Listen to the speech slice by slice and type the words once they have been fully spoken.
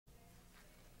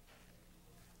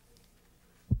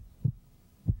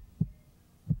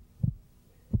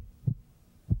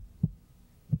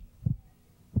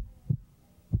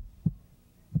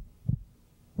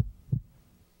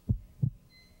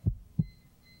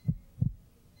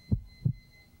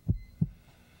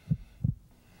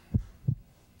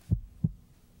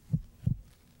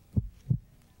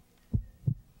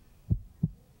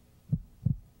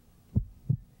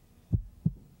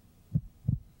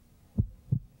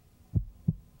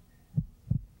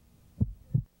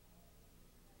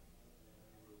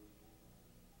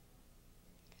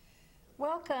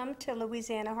Welcome to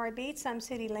Louisiana Heartbeats. I'm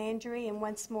Sudie Landry, and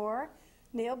once more,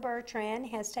 Neal Bertrand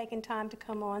has taken time to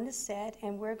come on the set,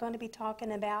 and we're going to be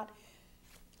talking about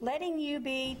letting you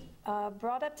be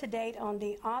brought up to date on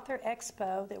the Author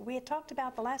Expo that we had talked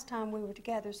about the last time we were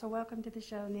together. So welcome to the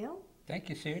show, Neal. Thank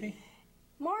you, Sudie.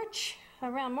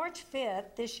 Around March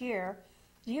 5th this year,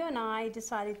 you and I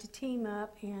decided to team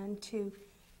up and to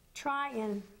try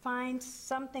and find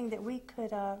something that we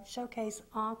could showcase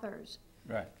authors.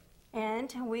 Right.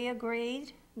 And we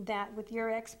agreed that with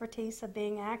your expertise of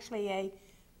being actually a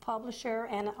publisher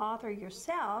and an author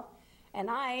yourself, and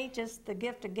I, just the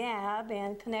gift of gab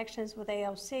and connections with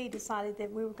ALC, decided that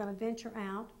we were going to venture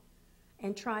out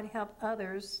and try to help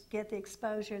others get the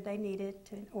exposure they needed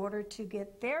in order to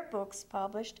get their books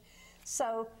published.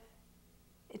 So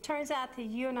it turns out that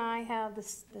you and I have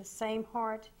the same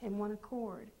heart and one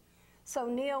accord. So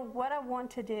Neal, what I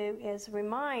want to do is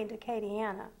remind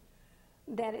Acadiana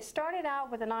that it started out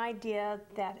with an idea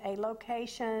that a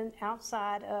location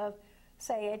outside of,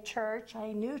 say, a church,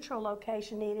 a neutral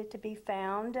location needed to be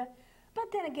found.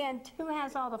 But then again, who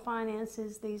has all the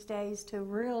finances these days to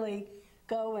really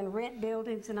go and rent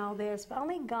buildings and all this? But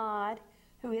only God,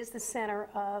 who is the center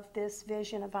of this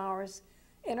vision of ours,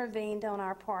 intervened on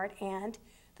our part. And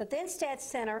the Thensted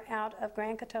Center out of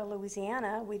Grand Coteau,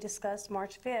 Louisiana, we discussed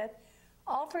March 5th,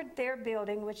 offered their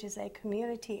building, which is a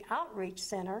community outreach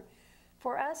center,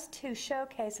 for us to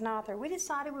showcase an author. We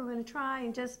decided we were going to try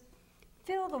and just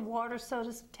feel the water,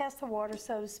 test the water,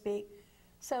 so to speak.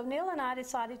 So Neal and I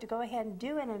decided to go ahead and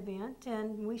do an event,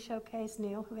 and we showcased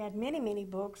Neal, who had many, many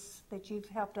books that you've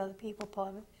helped other people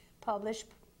publish,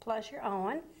 plus your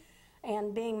own.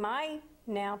 And being my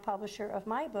now publisher of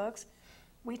my books,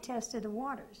 we tested the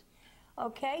waters.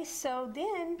 Okay, so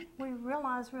then we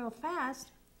realized real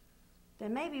fast that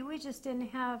maybe we just didn't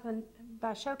have,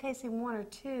 by showcasing one or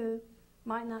two,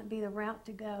 might not be the route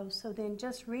to go. So then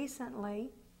just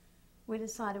recently, we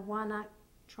decided why not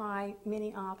try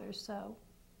many authors. So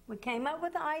we came up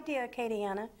with the idea,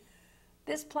 Acadiana.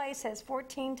 This place has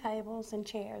 14 tables and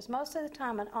chairs. Most of the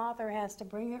time, an author has to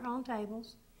bring their own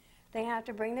tables. They have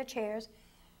to bring their chairs.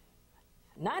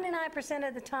 99%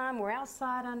 of the time, we're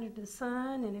outside under the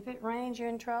sun, and if it rains, you're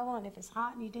in trouble, and if it's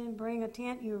hot and you didn't bring a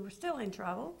tent, you were still in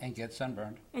trouble. And get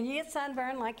sunburned. And you get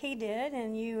sunburned like he did,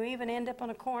 and you even end up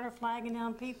on a corner flagging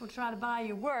down people to try to buy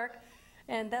your work,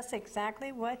 and that's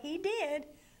exactly what he did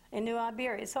in New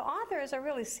Iberia. So authors are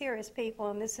really serious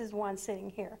people, and this is one sitting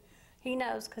here. He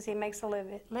knows because he makes a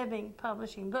living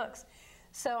publishing books.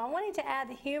 So I wanted to add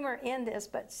the humor in this,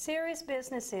 but serious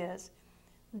business is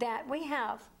that we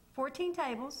have 14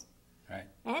 tables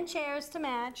and chairs to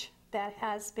match that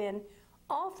has been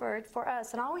offered for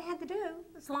us. And all we had to do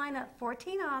was line up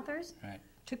 14 authors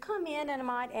to come in, and I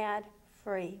might add,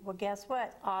 free. Well, guess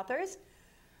what, authors?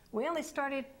 We only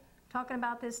started talking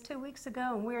about this 2 weeks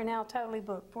ago, and we are now totally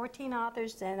booked. 14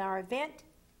 authors, and our event,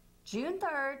 June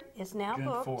 3rd, is now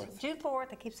booked. 4th. June 4th,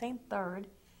 I keep saying 3rd.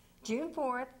 June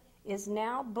 4th is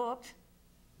now booked,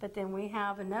 but then we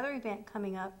have another event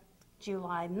coming up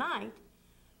July 9th,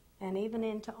 and even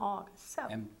into August. So,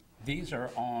 and these are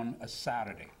on a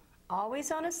Saturday.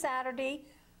 Always on a Saturday.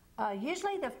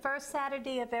 Usually the first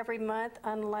Saturday of every month,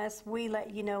 unless we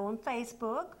let you know on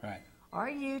Facebook or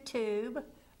YouTube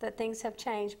that things have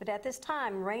changed. But at this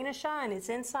time, rain or shine, it's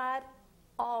inside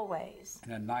always.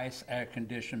 In a nice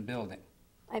air-conditioned building.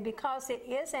 And because it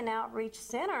is an outreach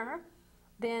center,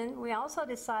 then we also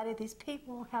decided these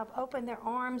people have opened their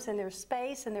arms and their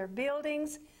space and their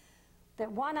buildings, that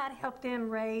why not help them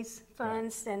raise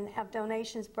funds and have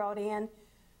donations brought in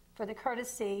for the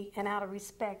courtesy and out of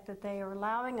respect that they are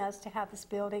allowing us to have this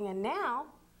building. And now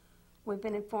we've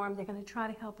been informed they're going to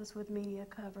try to help us with media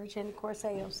coverage, and of course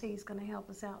ALC is going to help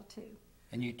us out too.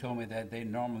 And you told me that they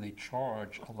normally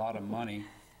charge a lot of money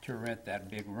to rent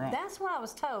that big room. That's what I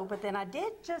was told, but then I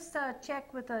did just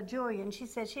check with Julia, and she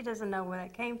said she doesn't know where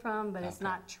that came from, but it's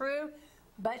not true.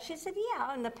 But she said,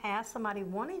 yeah, in the past somebody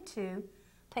wanted to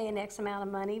pay an X amount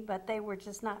of money, but they were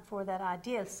just not for that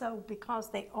idea. So because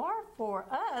they are for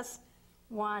us,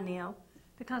 why, Neal?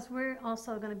 Because we're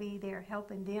also going to be there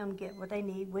helping them get what they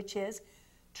need, which is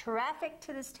traffic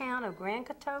to this town of Grand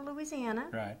Coteau,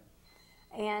 Louisiana.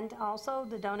 And also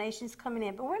the donations coming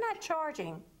in. But we're not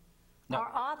charging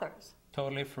our authors.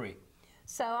 Totally free.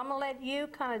 So I'm going to let you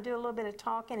kind of do a little bit of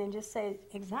talking and just say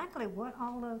exactly what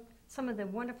some of the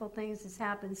wonderful things has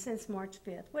happened since March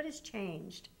 5th. What has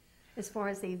changed as far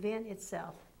as the event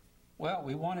itself? Well,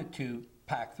 we wanted to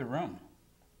pack the room.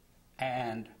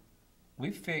 And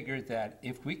we figured that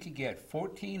if we could get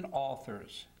 14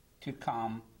 authors to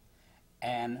come,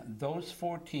 and those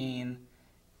 14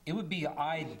 it would be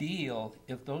ideal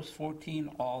if those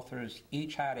 14 authors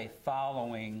each had a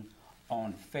following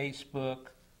on Facebook,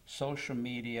 social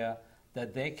media,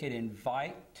 that they could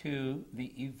invite to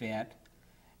the event.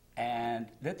 And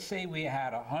let's say we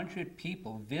had 100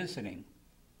 people visiting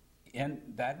in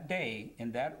that day,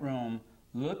 in that room,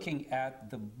 looking at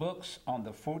the books on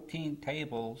the 14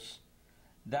 tables.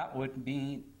 That would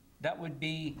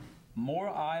be more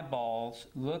eyeballs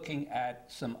looking at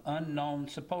some unknown,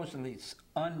 supposedly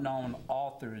unknown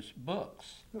authors'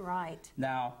 books. Right.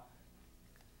 Now,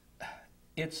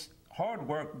 it's hard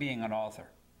work being an author,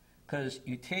 because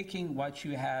you're taking what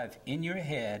you have in your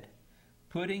head,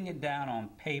 putting it down on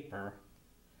paper,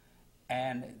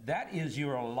 and that is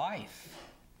your life,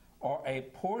 or a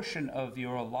portion of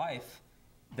your life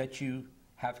that you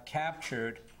have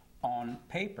captured on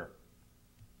paper.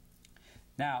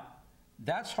 Now,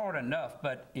 that's hard enough,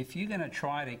 but if you're going to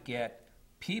try to get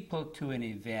people to an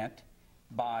event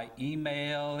by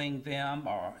emailing them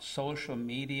or social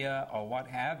media or what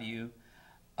have you,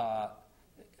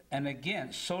 and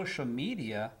again, social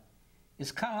media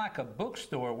is kind of like a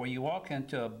bookstore, where you walk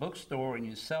into a bookstore and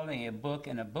you're selling a book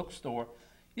in a bookstore.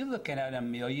 You're looking at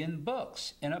 1 million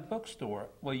books in a bookstore.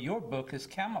 Well, your book is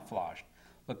camouflaged.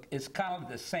 Look, it's kind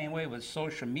of the same way with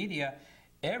social media.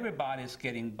 Everybody's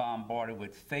getting bombarded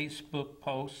with Facebook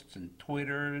posts and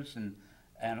Twitters and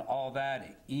all that,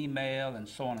 and email and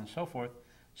so on and so forth.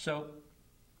 So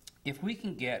if we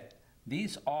can get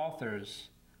these authors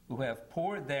who have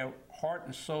poured their heart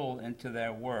and soul into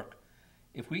their work,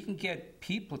 if we can get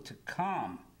people to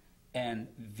come and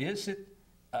visit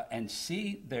and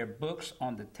see their books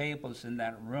on the tables in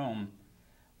that room,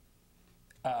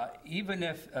 even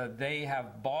if they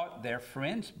have bought their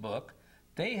friend's book,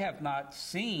 they have not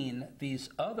seen these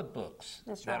other books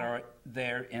that are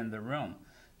there in the room.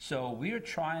 So we are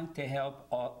trying to help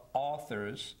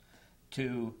authors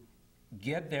to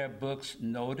get their books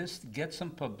noticed, get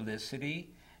some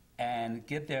publicity, and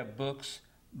get their books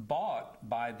bought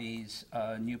by these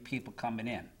new people coming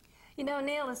in. You know,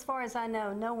 Neal, as far as I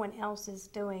know, no one else is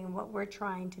doing what we're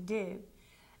trying to do.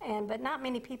 But not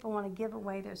many people want to give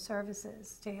away their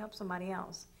services to help somebody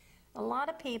else. A lot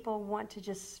of people want to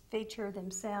just feature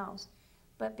themselves.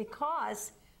 But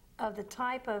because of the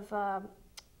type of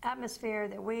atmosphere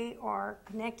that we are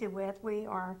connected with, we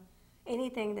are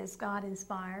anything that's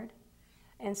God-inspired.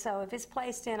 And so if it's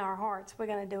placed in our hearts, we're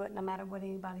going to do it no matter what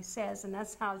anybody says. And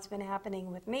that's how it's been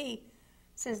happening with me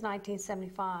since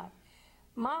 1975.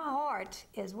 My heart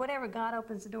is whatever God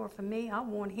opens the door for me, I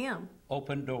want Him.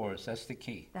 Open doors, that's the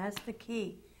key. That's the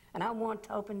key. And I want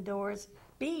to open doors,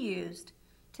 be used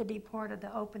to be part of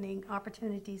the opening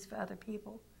opportunities for other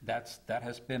people. That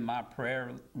has been my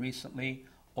prayer recently,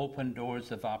 open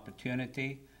doors of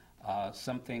opportunity.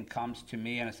 Something comes to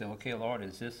me and I say, okay, Lord,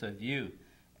 is this of you?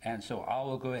 And so I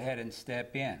will go ahead and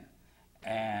step in.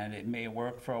 And it may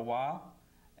work for a while,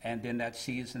 and then that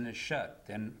season is shut.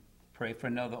 Then pray for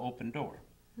another open door.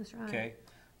 That's right. Okay?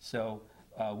 So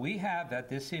we have at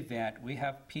this event, we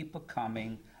have people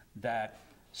coming that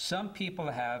some people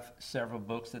have several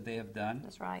books that they have done.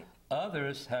 That's right.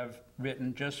 Others have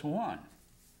written just one.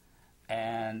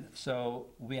 And so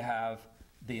we have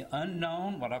the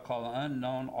unknown, what I call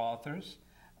unknown authors,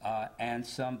 and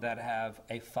some that have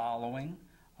a following.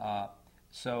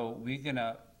 So we're going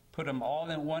to put them all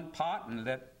in one pot and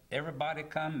let everybody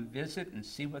come and visit and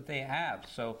see what they have.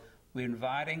 So we're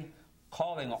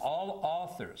calling all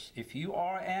authors. If you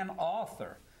are an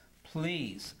author,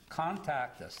 please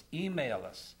contact us, email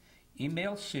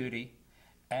Sudie,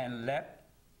 and let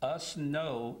us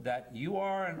know that you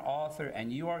are an author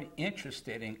and you are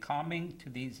interested in coming to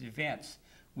these events.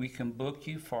 We can book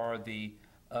you for the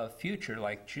future,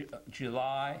 like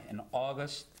July and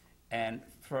August and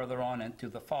further on into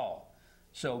the fall.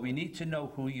 So we need to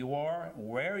know who you are,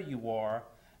 where you are,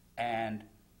 and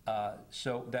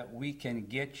so that we can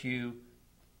get you,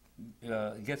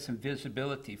 get some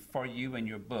visibility for you and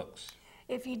your books.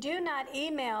 If you do not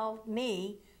email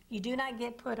me, you do not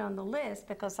get put on the list,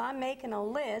 because I'm making a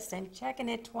list and checking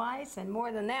it twice and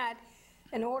more than that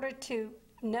in order to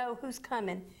know who's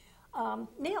coming.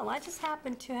 Neal, I just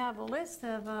happen to have a list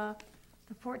of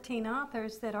the 14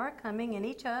 authors that are coming, and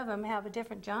each of them have a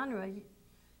different genre. You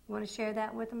want to share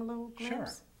that with them a little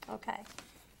glimpse? Sure. Okay.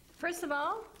 First of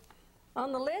all,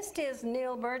 on the list is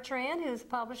Neal Bertrand, who's a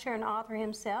publisher and author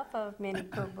himself of many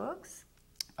cookbooks.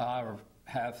 I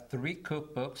have 3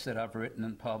 cookbooks that I've written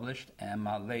and published, and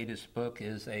my latest book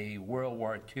is a World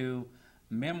War II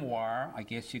memoir, I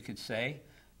guess you could say,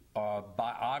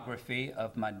 biography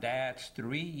of my dad's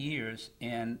 3 years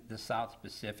in the South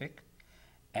Pacific.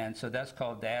 And so that's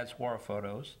called Dad's War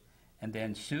Photos. And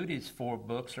then Sudie's 4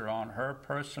 books are on her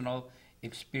personal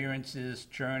experiences,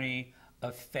 journey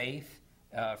of faith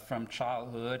from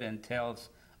childhood, and tells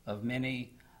of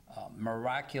many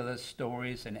miraculous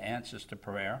stories and answers to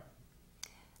prayer.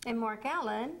 And Mark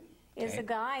Allen is Okay. a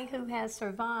guy who has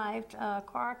survived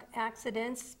car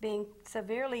accidents, being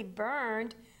severely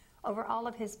burned over all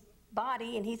of his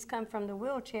body, and he's come from the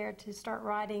wheelchair to start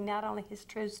writing not only his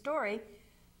true story,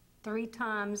 3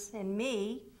 Times and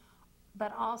Me,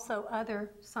 but also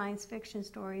other science fiction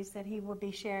stories that he will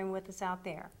be sharing with us out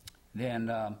there.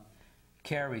 Then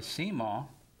Carrie Seymour,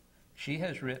 she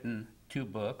has written 2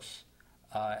 books,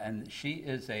 and she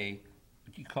is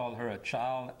you call her a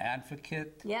child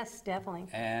advocate, Yes, definitely.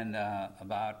 and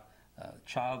about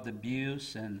child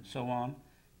abuse and so on.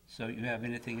 So you have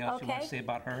anything else you want to say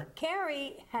about her?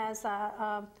 Carrie has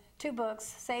 2 books,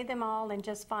 Say Them All and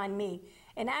Just Find Me.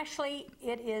 And actually,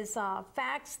 it is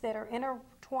facts that are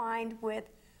intertwined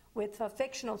with a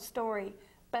fictional story.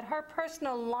 But her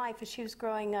personal life as she was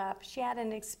growing up, she had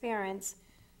an experience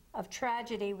of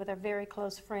tragedy with a very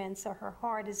close friend, so her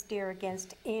heart is dear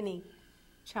against any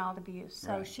child abuse.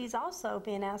 So Right. she's also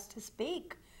been asked to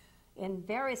speak in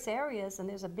various areas, and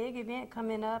there's a big event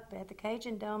coming up at the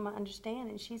Cajun Dome, I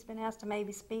understand, and she's been asked to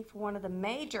maybe speak for one of the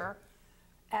major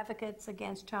advocates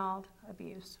against child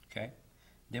abuse. Okay.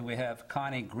 Then we have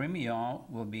Connie Grimion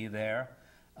will be there.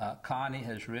 Connie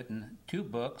has written 2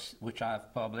 books, which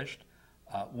I've published.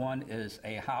 One is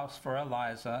A House for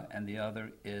Eliza, and the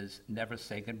other is Never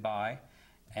Say Goodbye.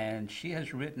 And she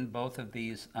has written both of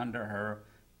these under her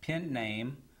pen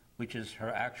name, which is her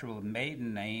actual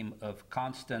maiden name of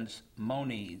Constance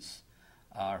Moniz.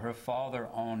 Her father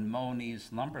owned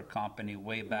Moniz Lumber Company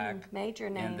way back major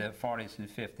in name. the 40s and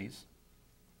 50s.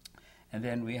 And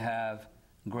then we have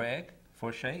Greg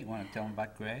Fauché. You want to tell them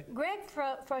about Greg? Greg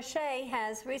Fauché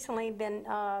has recently been,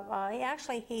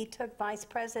 he took vice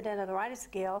president of the Writers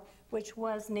Guild, which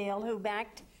was Neal, who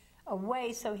backed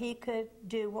away so he could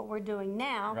do what we're doing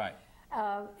now. Right.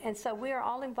 And so we are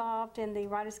all involved in the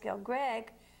Writers Guild.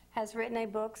 Greg has written a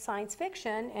book, science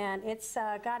fiction, and it's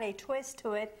got a twist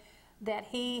to it that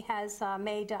he has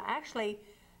made,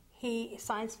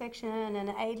 science fiction and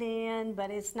an alien, but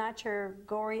it's not your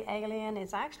gory alien.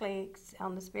 It's actually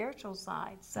on the spiritual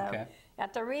side. So Okay. you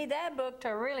have to read that book to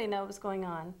really know what's going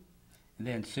on. And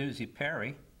then Susie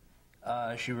Perry,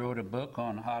 she wrote a book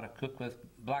on how to cook with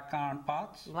black iron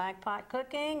pots. Black pot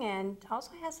cooking, and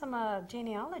also has some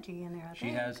genealogy in there, I She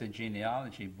think. has a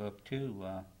genealogy book too.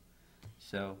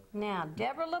 Now,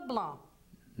 Deborah LeBlanc.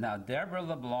 Now Deborah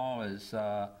LeBlanc is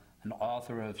an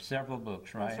author of several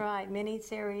books, right? That's right,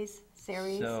 mini-series.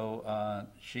 So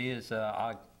she is,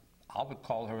 I would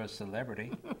call her a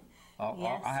celebrity.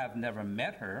 Yes. I have never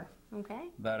met her, Okay.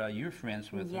 but you're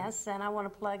friends with her. Yes, and I want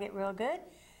to plug it real good.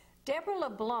 Deborah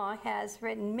LeBlanc has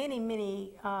written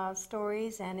many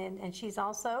stories, and she's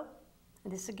also,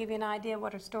 and this will give you an idea of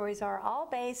what her stories are, all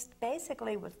based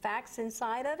basically with facts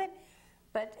inside of it,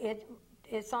 but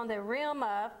it's on the realm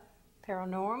of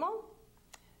paranormal.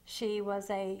 She is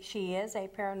a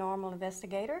paranormal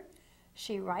investigator.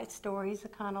 She writes stories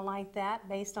kind of like that,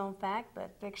 based on fact,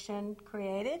 but fiction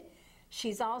created.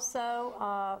 She's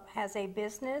also has a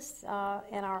business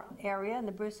in our area, in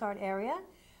the Broussard area.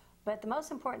 But the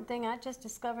most important thing I just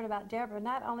discovered about Deborah,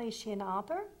 not only is she an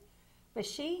author, but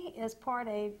she is part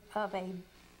of a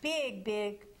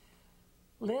big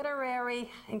literary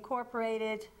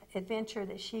incorporated adventure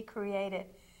that she created.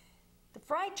 The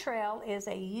Fright Trail is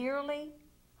a yearly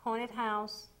haunted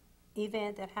house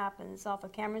event that happens off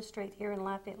of Cameron Street here in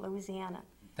Lafayette, Louisiana.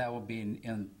 That will be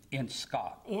in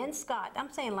Scott. In Scott,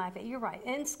 I'm saying Lafayette, you're right,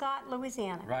 in Scott,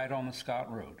 Louisiana. Right on the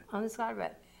Scott Road. On the Scott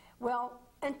Road. Well,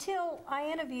 until I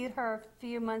interviewed her a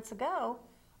few months ago,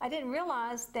 I didn't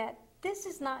realize that this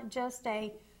is not just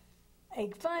a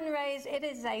fundraiser, it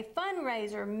is a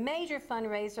fundraiser, major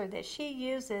fundraiser that she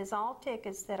uses all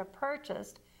tickets that are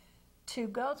purchased to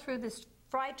go through this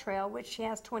Fright Trail, which she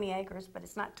has 20 acres, but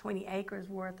it's not 20 acres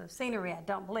worth of scenery, I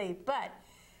don't believe. But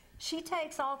she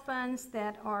takes all funds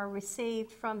that are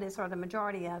received from this, or the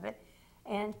majority of it,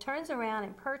 and turns around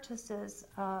and purchases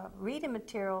reading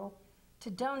material to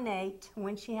donate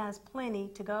when she has plenty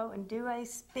to go and do a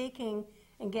speaking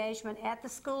engagement at the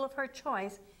school of her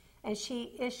choice, and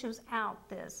she issues out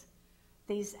these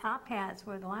iPads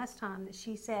were the last time that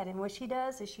she said, and what she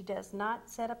does is she does not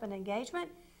set up an engagement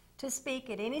to speak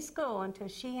at any school until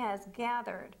she has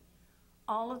gathered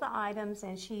all of the items,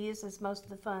 and she uses most of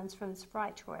the funds from this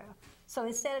Fright Trail. So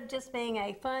instead of just being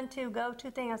a fun to go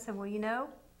to thing, I said, well, you know,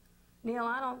 Neal,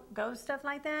 I don't go to stuff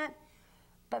like that,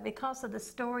 but because of the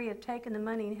story of taking the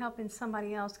money and helping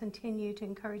somebody else continue to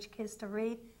encourage kids to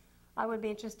read, I would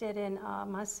be interested in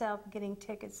myself getting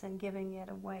tickets and giving it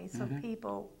away so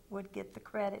people would get the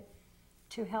credit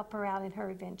to help her out in her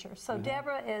adventure. So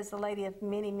Deborah is a lady of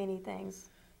many, many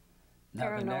things.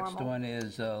 Now the next one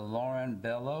is Lauren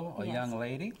Bello, a young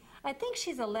lady. I think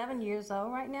she's 11 years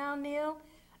old right now, Neal,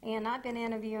 and I've been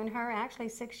interviewing her actually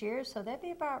 6 years, so that'd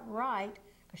be about right,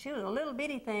 because she was a little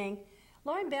bitty thing.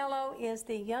 Lauren Bello is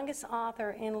the youngest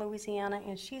author in Louisiana,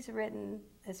 and she's written,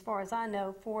 as far as I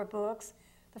know, 4 books.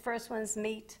 The first one's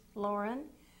Meet Lauren,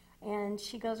 and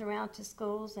she goes around to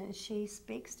schools and she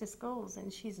speaks to schools,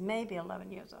 and she's maybe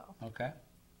 11 years old. Okay,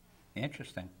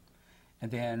 interesting. And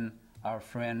then our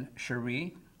friend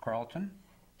Cherie Carlton.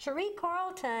 Cherie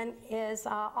Carlton is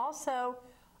also,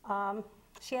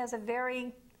 she has a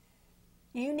very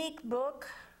unique book.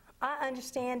 I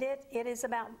understand it. It is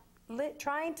about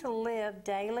trying to live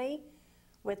daily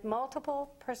with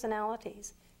multiple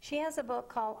personalities. She has a book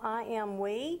called I Am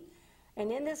We, and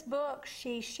in this book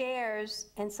she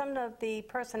shares, and some of the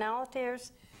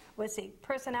personalities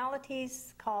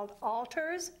called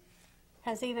alters,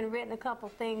 has even written a couple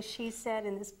things she said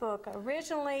in this book.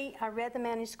 Originally, I read the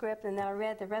manuscript and then I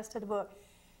read the rest of the book,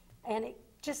 and it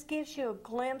just gives you a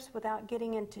glimpse without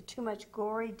getting into too much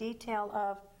gory detail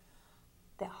of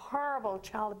the horrible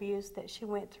child abuse that she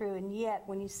went through, and yet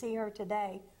when you see her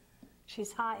today,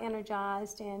 she's high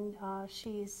energized and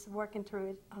she's working through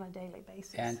it on a daily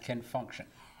basis. And can function.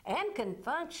 And can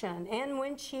function. And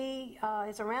when she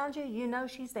is around you, you know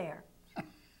she's there.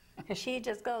 Because she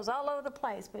just goes all over the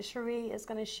place. But Cherie is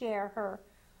going to share her,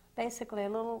 basically a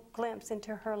little glimpse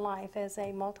into her life as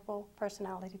a multiple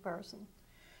personality person.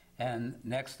 And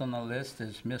next on the list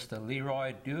is Mr.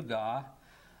 Leroy Dugas.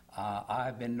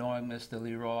 I've been knowing Mr.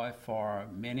 Leroy for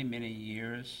many, many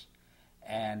years,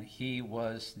 and he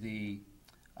was the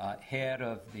head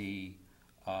of the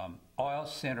Oil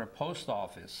Center Post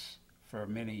Office for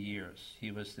many years.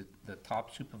 He was the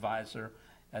top supervisor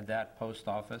at that post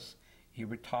office. He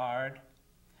retired,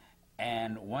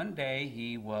 and one day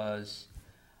he was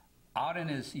out in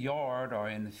his yard or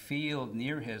in the field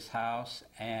near his house,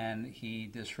 and he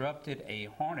disrupted a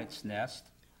hornet's nest.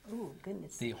 Oh,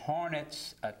 goodness. The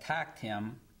hornets attacked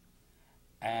him,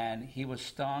 and he was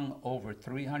stung over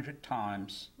 300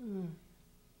 times,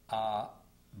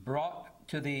 brought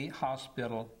to the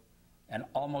hospital, and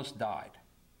almost died.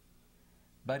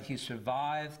 But he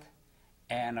survived,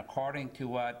 and according to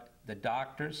what the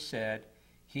doctors said,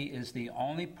 he is the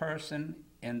only person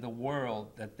in the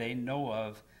world that they know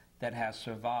of that has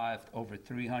survived over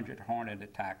 300 hornet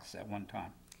attacks at one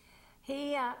time.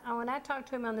 He, when I talked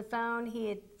to him on the phone, he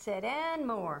had said, and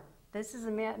more. This is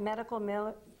a medical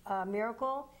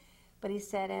miracle. But he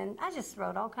said, and I just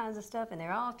wrote all kinds of stuff, and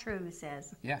they're all true, he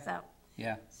says. Yeah,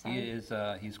 so, he is,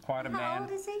 he's quite a man. How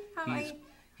old is he?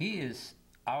 He is,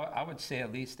 I would say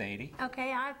at least 80.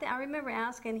 Okay, I remember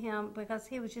asking him because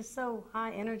he was just so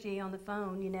high energy on the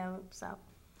phone, you know, so.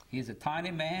 He's a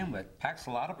tiny man, but packs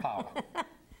a lot of power.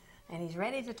 And he's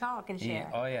ready to talk and share.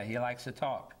 Oh yeah, he likes to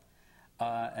talk.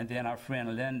 And then our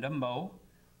friend Linda Moe,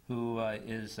 who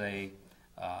is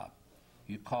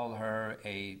you call her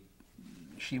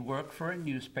she worked for a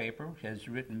newspaper, has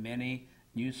written many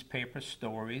newspaper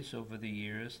stories over the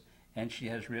years, and she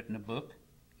has written a book.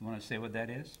 You want to say what that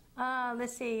is?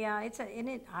 Let's see,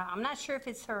 I'm not sure if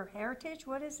it's her heritage.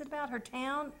 What is it about? Her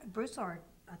town? Broussard,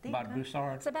 I think. About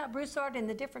Broussard? It's about Broussard and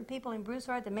the different people in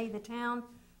Broussard that made the town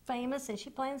famous, and she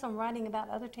plans on writing about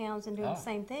other towns and doing the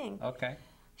same thing. Okay.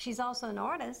 She's also an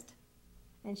artist,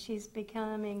 and she's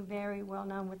becoming very well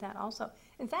known with that also.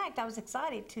 In fact, I was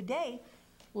excited today.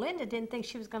 Linda didn't think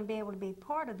she was going to be able to be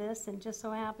part of this, and just so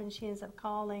happened she ends up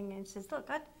calling and says, look,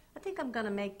 I think I'm going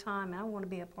to make time. I want to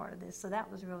be a part of this. So that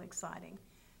was really exciting.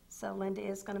 So Linda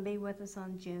is going to be with us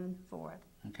on June 4th.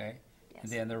 Okay. Yes.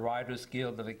 And then the Writers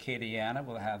Guild of Acadiana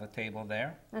will have a table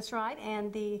there. That's right,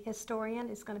 and the historian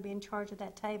is going to be in charge of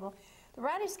that table. The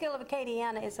Writers Guild of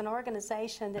Acadiana is an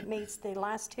organization that meets the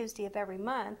last Tuesday of every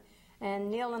month,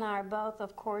 and Neal and I are both,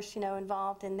 of course,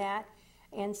 involved in that.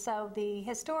 And so the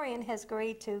historian has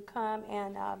agreed to come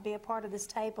and be a part of this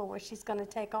table where she's going to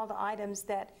take all the items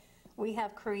that we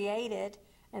have created,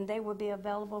 and they will be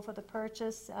available for the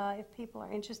purchase if people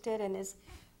are interested. And is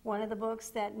one of the books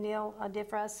that Neal did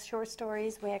for us, short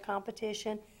stories. We had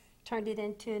competition, turned it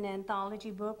into an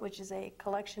anthology book, which is a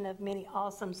collection of many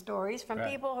awesome stories from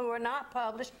people who are not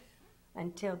published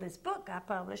until this book got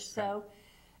published. So,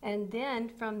 and then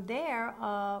from there,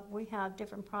 we have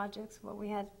different projects where we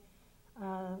had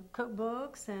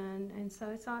cookbooks, and so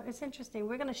it's interesting.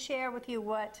 We're going to share with you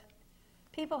what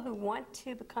people who want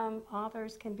to become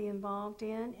authors can be involved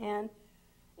in, and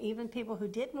even people who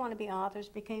didn't want to be authors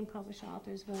became published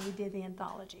authors when we did the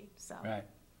anthology. So. Right.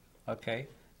 Okay.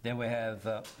 Then we have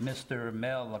Mr.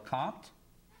 Mel LeCompte.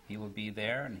 He will be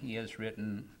there, and he has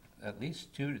written at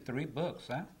least 2 to 3 books,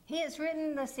 huh? He has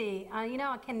written, let's see, I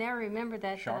can never remember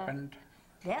that. Sharpened.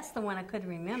 That's the one I couldn't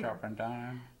remember. Sharpened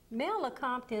Iron. Mel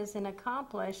LeCompte is an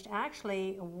accomplished,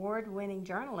 actually award-winning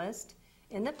journalist.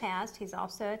 In the past, he's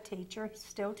also a teacher, he's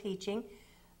still teaching.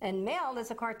 And Mel is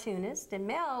a cartoonist, and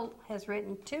Mel has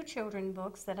written 2 children's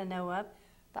books that I know of,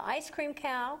 The Ice Cream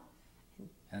Cow,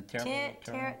 And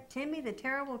Timmy the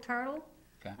Terrible Turtle.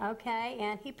 Okay,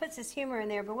 and he puts his humor in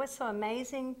there, but what's so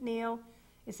amazing, Neal,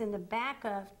 is in the back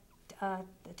of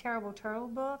the Terrible Turtle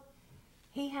book,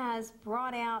 he has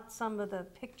brought out some of the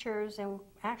pictures and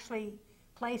actually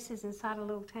places inside of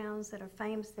little towns that are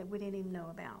famous that we didn't even know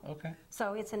about. Okay.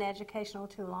 So it's an educational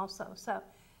tool also. So,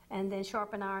 and then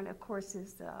Sharpen Iron, of course,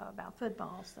 is about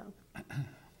football. So.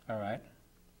 All right.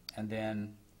 And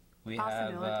then we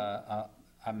have,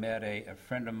 I met a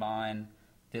friend of mine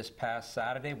this past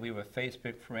Saturday. We were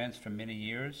Facebook friends for many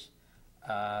years.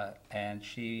 And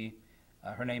she,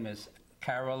 her name is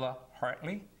Carola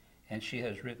Hartley, and she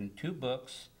has written 2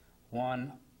 books.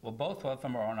 Both of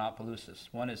them are on Opelousas.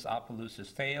 One is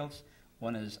Opelousas Tales,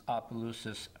 one is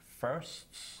Opelousas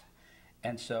Firsts.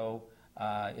 And so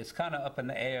it's kind of up in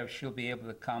the air if she'll be able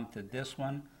to come to this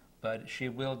one, but she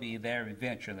will be there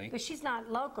eventually. But she's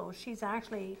not local. She's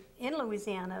actually in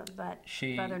Louisiana, but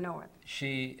further north.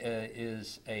 She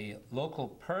is a local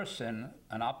person,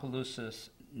 an Opelousas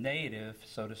native,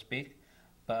 so to speak,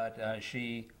 but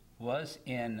she was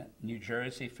in New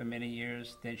Jersey for many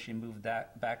years. Then she moved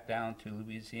back down to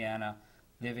Louisiana,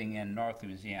 living in North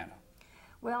Louisiana.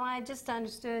 Well, I just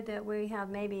understood that we have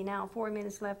maybe now 4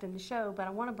 minutes left in the show, but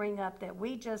I want to bring up that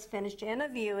we just finished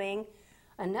interviewing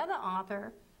another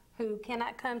author who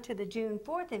cannot come to the June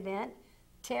 4th event,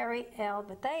 Terry L.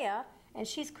 Bethea, and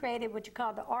she's created what you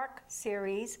call the ARC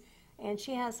series, and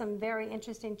she has some very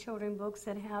interesting children's books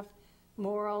that have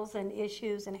morals and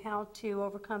issues and how to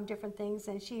overcome different things,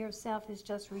 and she herself is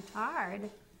just retired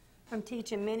from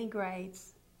teaching many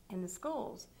grades in the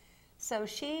schools. So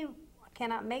she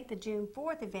cannot make the June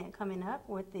 4th event coming up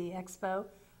with the Expo,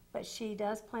 but she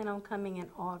does plan on coming in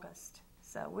August.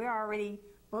 So we're already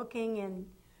booking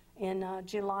in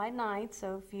July 9th,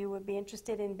 so if you would be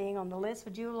interested in being on the list for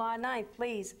July 9th,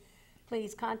 please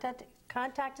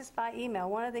contact us by email.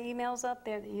 One of the emails up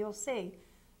there that you'll see.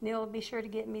 Neal will be sure to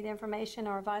get me the information,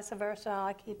 or vice versa.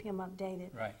 I'll keep him updated.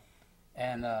 Right.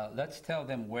 And let's tell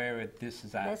them where this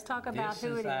is at. Let's talk about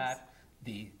who it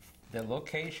is. The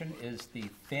location is the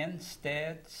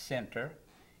Thensted Center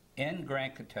in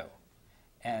Grand Coteau.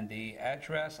 And the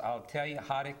address, I'll tell you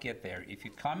how to get there. If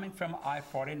you're coming from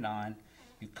I-49,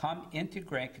 you come into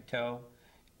Grand Coteau.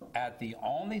 At the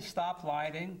only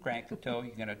stoplight in Grand Coteau,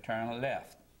 you're going to turn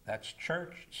left. That's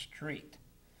Church Street.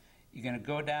 You're going to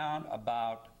go down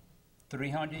about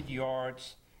 300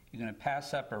 yards. You're going to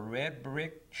pass up a red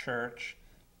brick church.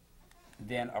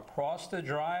 Then across the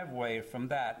driveway from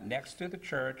that, next to the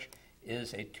church,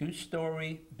 is a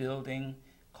 2-story building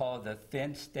called the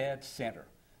Thensted Center.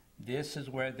 This is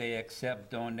where they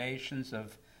accept donations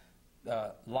of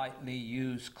lightly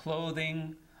used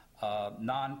clothing,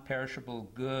 non-perishable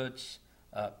goods,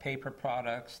 paper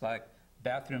products like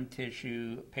bathroom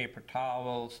tissue, paper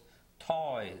towels,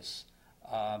 toys.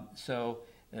 So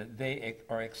they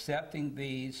are accepting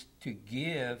these to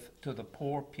give to the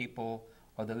poor people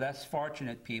or the less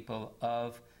fortunate people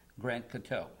of Grand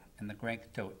Coteau, in the Grand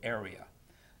Coteau area.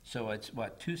 So it's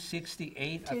what, 268, I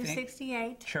think?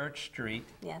 268. Church Street.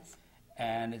 Yes.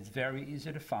 And it's very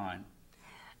easy to find.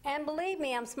 And believe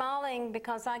me, I'm smiling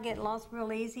because I get lost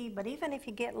real easy, but even if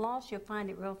you get lost, you'll find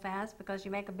it real fast because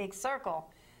you make a big circle.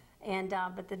 And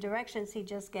but the directions he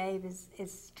just gave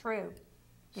is true.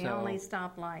 The only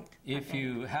stoplight. If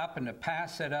you happen to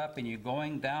pass it up and you're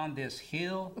going down this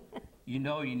hill, you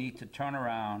know you need to turn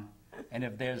around. And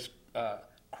if there's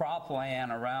cropland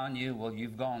around you, well,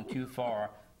 you've gone too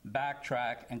far.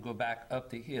 Backtrack and go back up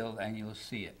the hill and you'll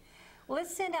see it. Well,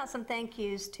 let's send out some thank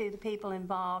yous to the people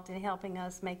involved in helping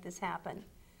us make this happen.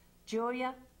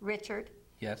 Julia, Richard.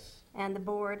 Yes. And the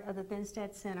board of the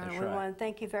Thensted Center. That's we right. want to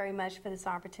thank you very much for this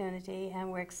opportunity,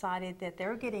 and we're excited that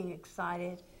they're getting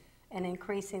excited and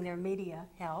increasing their media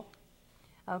help.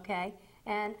 Okay?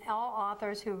 And all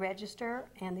authors who register,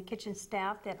 and the kitchen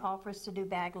staff that offers to do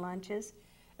bag lunches,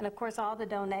 and of course all the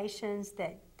donations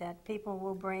that people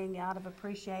will bring out of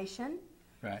appreciation.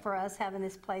 Right. For us having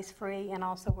this place free, and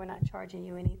also we're not charging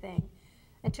you anything.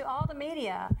 And to all the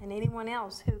media and anyone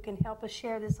else who can help us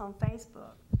share this on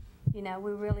Facebook, you know,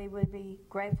 we really would be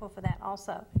grateful for that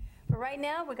also. But right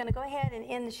now, we're going to go ahead and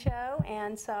end the show,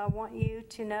 and so I want you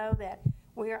to know that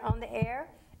we are on the air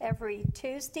every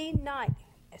Tuesday night.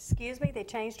 Excuse me, they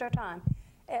changed our time.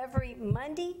 Every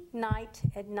Monday night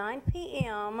at 9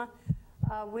 p.m.,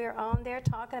 we're on there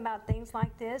talking about things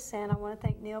like this, and I want to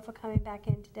thank Neal for coming back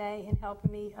in today and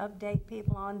helping me update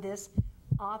people on this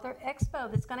author expo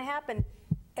that's going to happen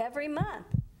every month.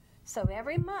 So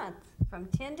every month from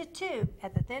 10 to 2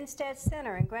 at the Thensted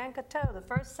Center in Grand Coteau, the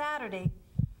first Saturday,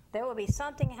 there will be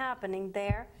something happening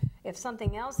there. If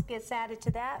something else gets added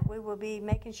to that, we will be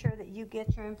making sure that you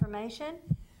get your information.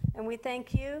 And we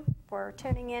thank you for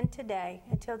tuning in today.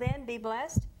 Until then, be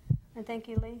blessed. And thank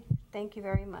you, Lee. Thank you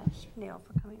very much, Neal,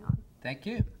 for coming on. Thank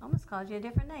you. I almost called you a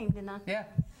different name, didn't I? Yeah.